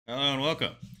Hello and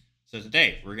welcome. So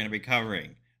today we're going to be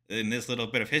covering, in this little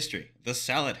bit of history, the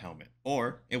Sallet helmet,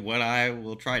 or in what I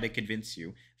will try to convince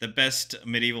you, the best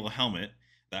medieval helmet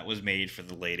that was made for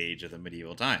the late age of the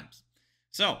medieval times.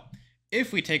 So,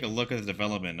 if we take a look at the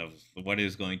development of what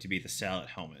is going to be the Sallet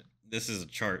helmet, this is a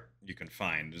chart you can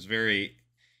find. It's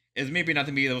maybe not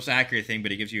to be the most accurate thing,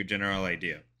 but it gives you a general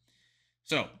idea.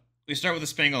 So, we start with the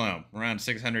Spangle helm around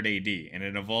 600 AD, and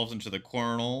it evolves into the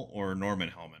coronal or Norman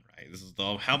helmet, right? This is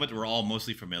the helmet we're all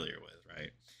mostly familiar with,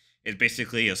 right? It's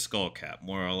basically a skull cap,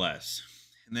 more or less.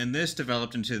 And then this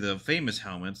developed into the famous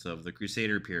helmets of the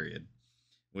Crusader period,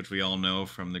 which we all know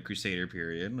from the Crusader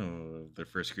period, the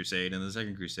First Crusade and the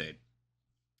Second Crusade,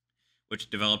 which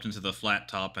developed into the flat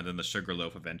top and then the sugar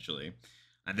loaf eventually.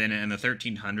 And then in the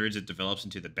 1300s, it develops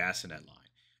into the bassinet line.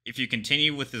 If you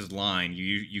continue with this line,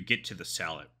 you get to the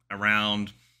Sallet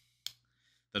around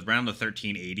the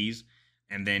 1380s,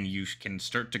 and then you can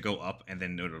start to go up, and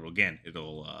then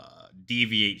it'll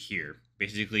deviate here,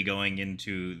 basically going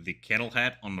into the kettle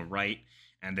hat on the right,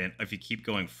 and then if you keep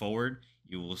going forward,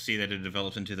 you will see that it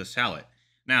develops into the Sallet.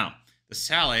 Now, the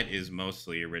Sallet is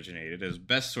mostly originated, as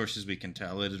best sources we can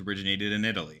tell, it originated in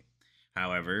Italy.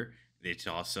 However, it's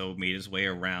also made its way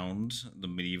around the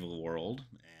medieval world,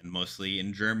 and mostly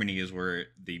in Germany is where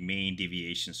the main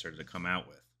deviation started to come out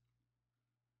with.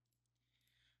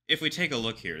 If we take a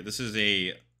look here, this is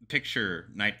a picture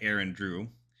Knight Aaron drew.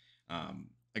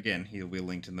 Again, he'll be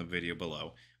linked in the video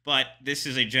below. But this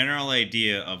is a general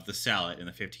idea of the Sallet in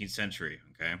the 15th century,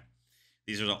 okay?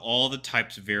 These are all the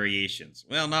types of variations.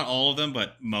 Well, not all of them,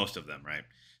 but most of them, right?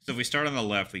 So if we start on the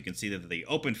left, we can see that the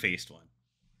open-faced one.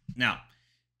 Now,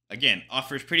 again,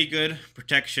 offers pretty good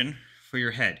protection for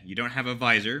your head. You don't have a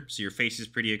visor, so your face is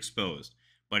pretty exposed.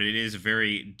 But it is a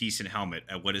very decent helmet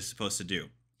at what it's supposed to do.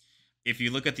 If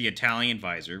you look at the Italian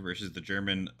visor versus the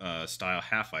German style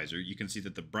half visor, you can see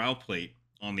that the brow plate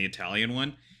on the Italian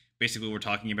one, basically what we're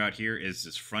talking about here is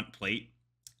this front plate.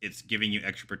 It's giving you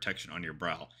extra protection on your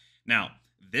brow. Now,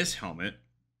 this helmet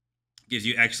gives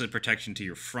you excellent protection to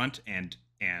your front and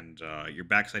your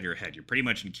backside of your head. You're pretty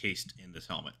much encased in this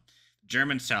helmet.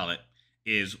 German Sallet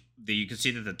is you can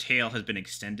see that the tail has been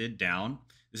extended down.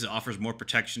 This offers more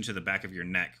protection to the back of your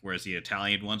neck, whereas the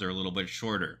Italian ones are a little bit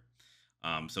shorter.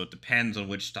 So it depends on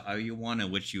which style you want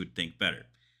and which you would think better.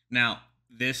 Now,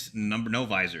 this no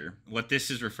visor, what this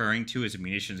is referring to is a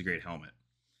munitions grade helmet.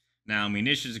 Now,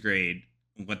 munitions grade,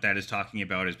 what that is talking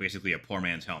about is basically a poor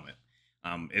man's helmet.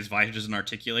 Its visor doesn't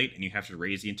articulate, and you have to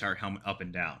raise the entire helmet up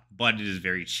and down. But it is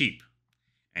very cheap,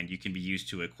 and you can be used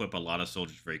to equip a lot of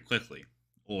soldiers very quickly.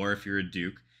 Or if you're a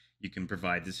duke, you can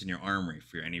provide this in your armory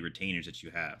for any retainers that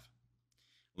you have.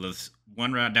 This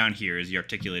one route down here is the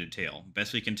articulated tail.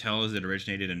 Best we can tell is it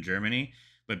originated in Germany,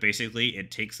 but basically it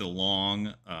takes the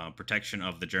long protection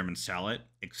of the German Sallet,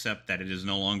 except that it is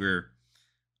no longer,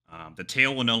 the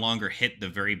tail will no longer hit the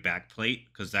very back plate,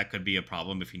 because that could be a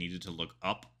problem if you needed to look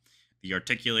up. The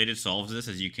articulated solves this,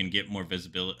 as you can get more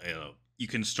visibility. You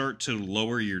can start to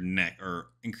lower your neck or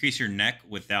increase your neck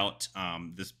without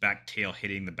this back tail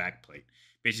hitting the back plate.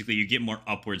 Basically, you get more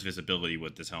upwards visibility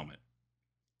with this helmet.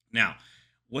 Now,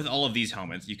 with all of these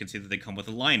helmets, you can see that they come with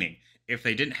a lining. If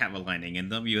they didn't have a lining in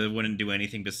them, you wouldn't do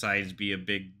anything besides be a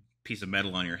big piece of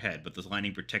metal on your head, but this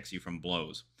lining protects you from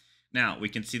blows. Now, we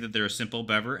can see that they're a simple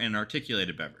bever and an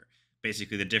articulated bever.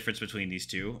 Basically, the difference between these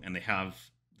two, and they have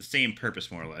the same purpose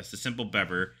more or less. The simple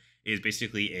bever is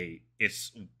basically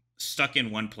it's stuck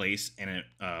in one place, and it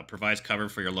provides cover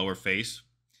for your lower face.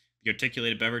 The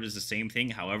articulated bever does the same thing,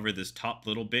 however, this top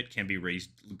little bit can be raised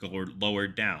or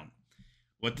lowered down.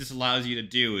 What this allows you to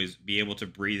do is be able to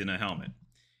breathe in a helmet.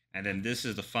 And then this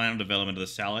is the final development of the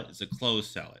Sallet. It's a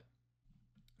closed Sallet.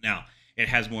 Now, it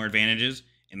has more advantages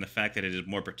in the fact that it is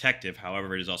more protective.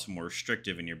 However, it is also more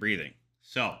restrictive in your breathing.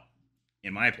 So,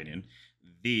 in my opinion,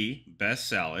 the best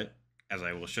Sallet, as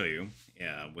I will show you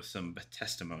with some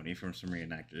testimony from some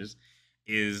reenactors,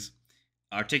 is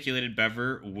articulated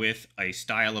bever with a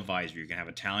style of visor. You can have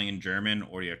Italian, German,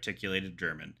 or the articulated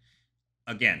German.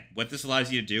 Again, what this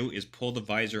allows you to do is pull the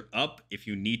visor up if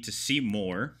you need to see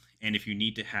more, and if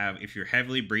you're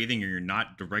heavily breathing or you're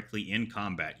not directly in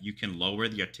combat, you can lower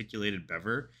the articulated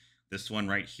bever, this one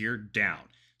right here, down.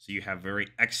 So you have very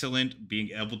excellent being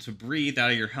able to breathe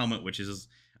out of your helmet, which is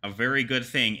a very good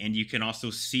thing, and you can also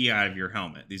see out of your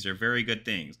helmet. These are very good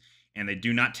things, and they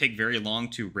do not take very long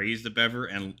to raise the bever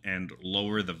and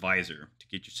lower the visor to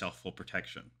get yourself full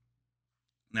protection.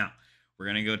 Now, we're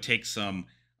going to go take some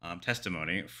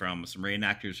testimony from some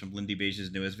reenactors from Lindy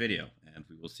Beige's newest video, and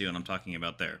we will see what I'm talking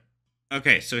about there.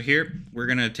 Okay, so here we're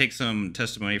going to take some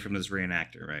testimony from this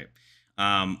reenactor, right?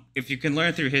 If you can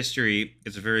learn through history,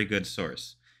 it's a very good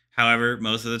source. However,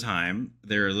 most of the time,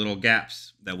 there are little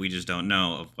gaps that we just don't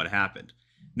know of what happened.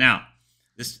 Now,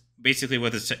 this basically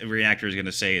what this reactor is going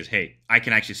to say is, hey, I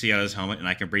can actually see out of his helmet and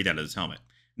I can breathe out of his helmet.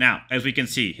 Now, as we can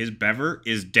see, his bever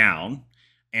is down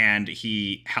and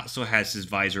he also has his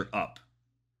visor up.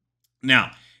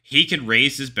 Now, he can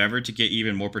raise his bever to get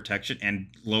even more protection and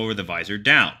lower the visor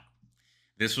down.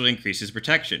 This will increase his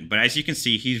protection. But as you can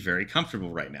see, he's very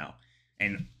comfortable right now.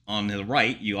 And on the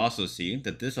right, you also see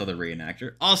that this other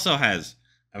reenactor also has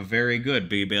a very good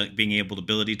being able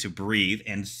ability to breathe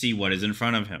and see what is in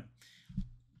front of him.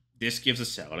 This gives the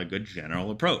Sallet a good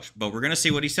general approach, but we're going to see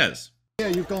what he says. Yeah,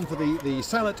 you've gone for the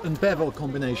Sallet and bevel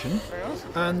combination,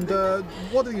 and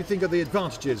what do you think are the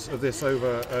advantages of this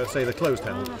over, say, the closed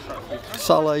helm?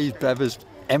 Sallet bevers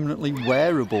eminently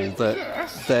wearable, that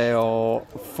they are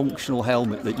a functional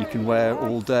helmet that you can wear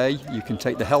all day. You can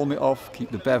take the helmet off,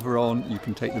 keep the bever on, you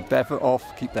can take the bever off,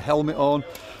 keep the helmet on.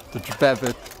 The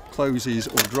bever closes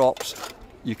or drops,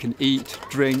 you can eat,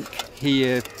 drink,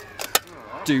 hear,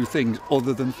 do things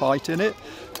other than fight in it.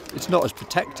 It's not as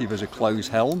protective as a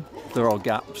closed helm. There are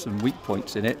gaps and weak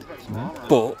points in it,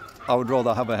 but I would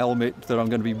rather have a helmet that I'm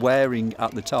going to be wearing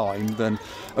at the time than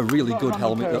a really good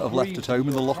helmet that I've left at home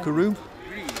in the locker room.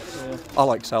 I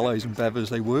like Sallets and bevers,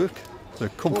 they work, they're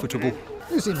comfortable.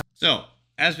 So,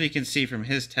 as we can see from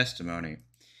his testimony,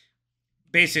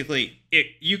 basically,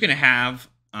 you can have,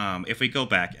 if we go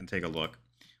back and take a look,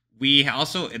 we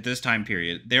also, at this time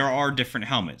period, there are different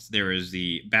helmets. There is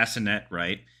the bassinet,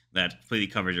 right, that completely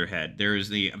covers your head. There is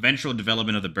the eventual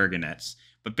development of the bergonets,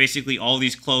 but basically all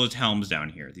these closed helms down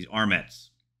here, these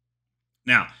armets.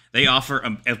 Now, they offer,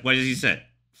 what has he said?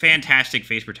 Fantastic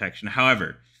face protection.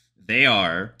 However, they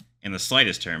are, in the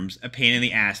slightest terms, a pain in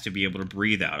the ass to be able to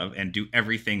breathe out of and do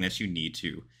everything that you need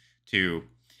to do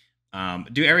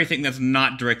everything that's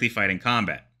not directly fighting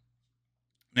combat.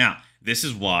 Now, this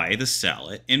is why the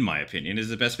Sallet, in my opinion, is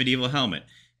the best medieval helmet.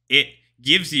 It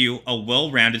gives you a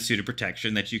well-rounded suit of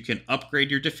protection that you can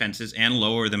upgrade your defenses and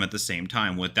lower them at the same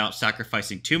time without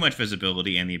sacrificing too much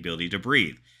visibility and the ability to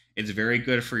breathe. It's very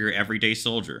good for your everyday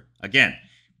soldier. Again,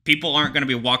 people aren't going to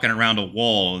be walking around a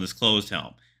wall in this closed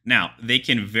helm. Now, they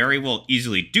can very well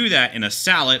easily do that in a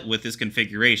Sallet with this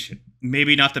configuration.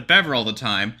 Maybe not the bever all the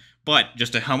time, but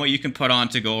just a helmet you can put on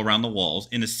to go around the walls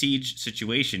in a siege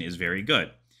situation is very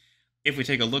good. If we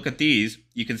take a look at these,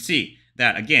 you can see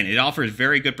that, again, it offers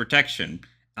very good protection,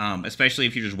 especially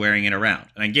if you're just wearing it around.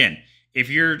 And again, if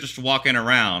you're just walking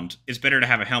around, it's better to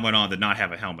have a helmet on than not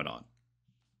have a helmet on.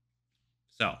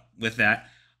 So, with that,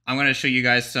 I'm going to show you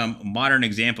guys some modern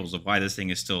examples of why this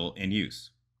thing is still in use.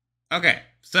 Okay,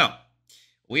 so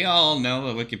we all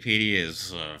know that Wikipedia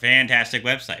is a fantastic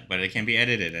website, but it can be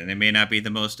edited, and it may not be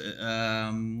the most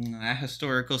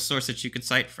historical source that you could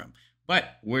cite from.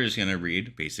 But we're just going to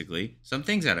read, basically, some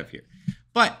things out of here.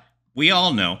 But we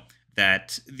all know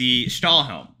that the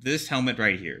Stahlhelm, this helmet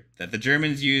right here, that the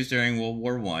Germans used during World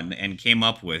War I and came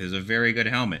up with, is a very good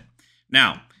helmet.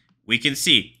 Now, we can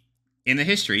see in the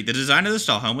history, the design of the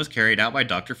Stahlhelm was carried out by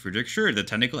Dr. Friedrich Schurd at the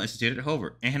Technical Institute at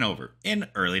Hanover in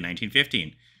early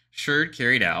 1915. Schurd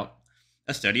carried out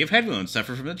a study of head wounds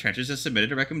suffered from the trenches and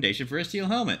submitted a recommendation for a steel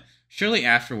helmet. Shortly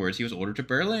afterwards, he was ordered to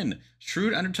Berlin.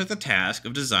 Schurd undertook the task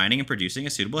of designing and producing a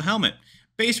suitable helmet,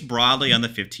 based broadly on the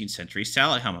 15th century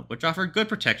Sallet helmet, which offered good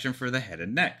protection for the head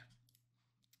and neck.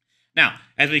 Now,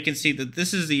 as we can see, that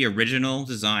this is the original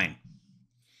design.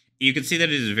 You can see that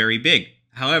it is very big.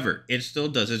 However, it still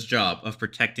does its job of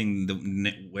protecting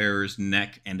the wearer's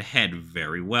neck and head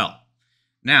very well.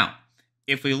 Now,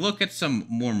 if we look at some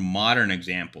more modern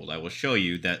examples, I will show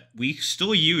you that we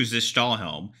still use this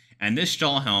Stahlhelm, and this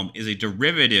Stahlhelm is a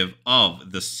derivative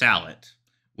of the Sallet,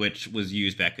 which was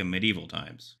used back in medieval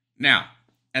times. Now,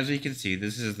 as we can see,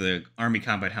 this is the Army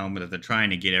Combat Helmet that they're trying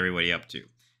to get everybody up to.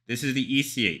 This is the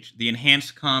ECH, the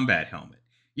Enhanced Combat Helmet.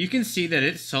 You can see that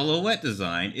its silhouette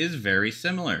design is very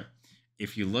similar.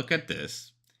 If you look at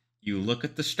this, you look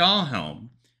at the Stahlhelm,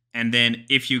 and then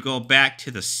if you go back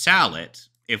to the Sallet,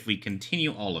 if we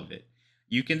continue all of it,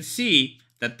 you can see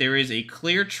that there is a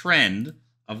clear trend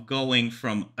of going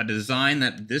from a design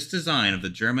this design of the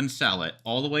German Sallet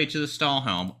all the way to the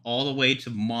Stahlhelm, all the way to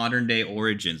modern day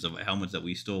origins of helmets that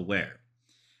we still wear.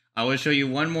 I will show you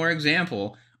one more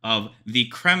example of the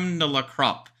creme de la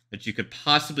crop that you could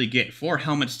possibly get for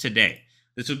helmets today.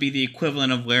 This would be the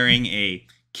equivalent of wearing a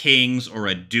King's or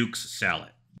a Duke's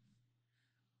Sallet.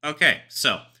 Okay,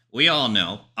 so we all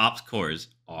know Ops Corps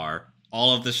are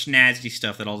all of the snazzy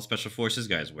stuff that all the Special Forces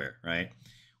guys wear, right?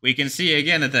 We can see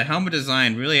again that the helmet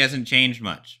design really hasn't changed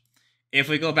much. If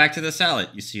we go back to the Sallet,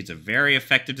 you see it's a very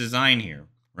effective design here,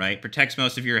 right? Protects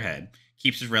most of your head,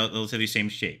 keeps it relatively same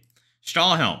shape.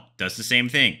 Stahlhelm does the same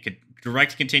thing.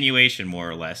 Direct continuation, more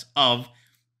or less, of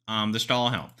the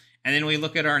Stahlhelm. And then we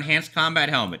look at our enhanced combat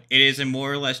helmet. It is a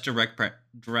more or less direct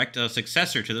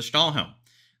successor to the Stahlhelm.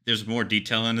 There's more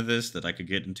detail into this that I could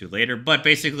get into later, but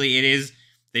basically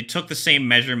they took the same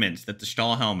measurements that the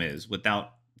Stahlhelm is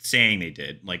without saying they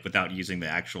did, like without using the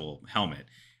actual helmet,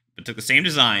 but took the same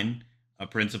design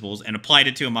principles and applied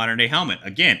it to a modern day helmet.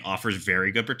 Again, offers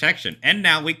very good protection. And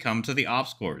now we come to the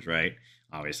ops cores, right?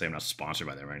 Obviously, I'm not sponsored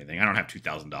by them or anything. I don't have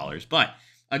 $2,000, but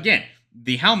again,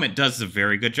 the helmet does a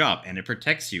very good job, and it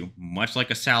protects you much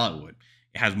like a Sallet would.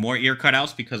 It has more ear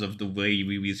cutouts because of the way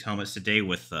we use helmets today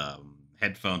with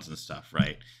headphones and stuff,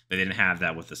 right? They didn't have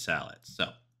that with the Sallet. So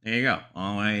there you go,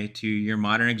 all the way to your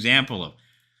modern example of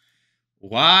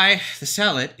why the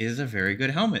Sallet is a very good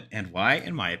helmet, and why,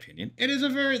 in my opinion, it is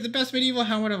the best medieval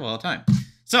helmet of all time.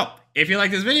 So if you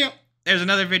like this video, there's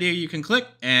another video you can click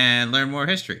and learn more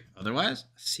history. Otherwise,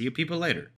 see you people later.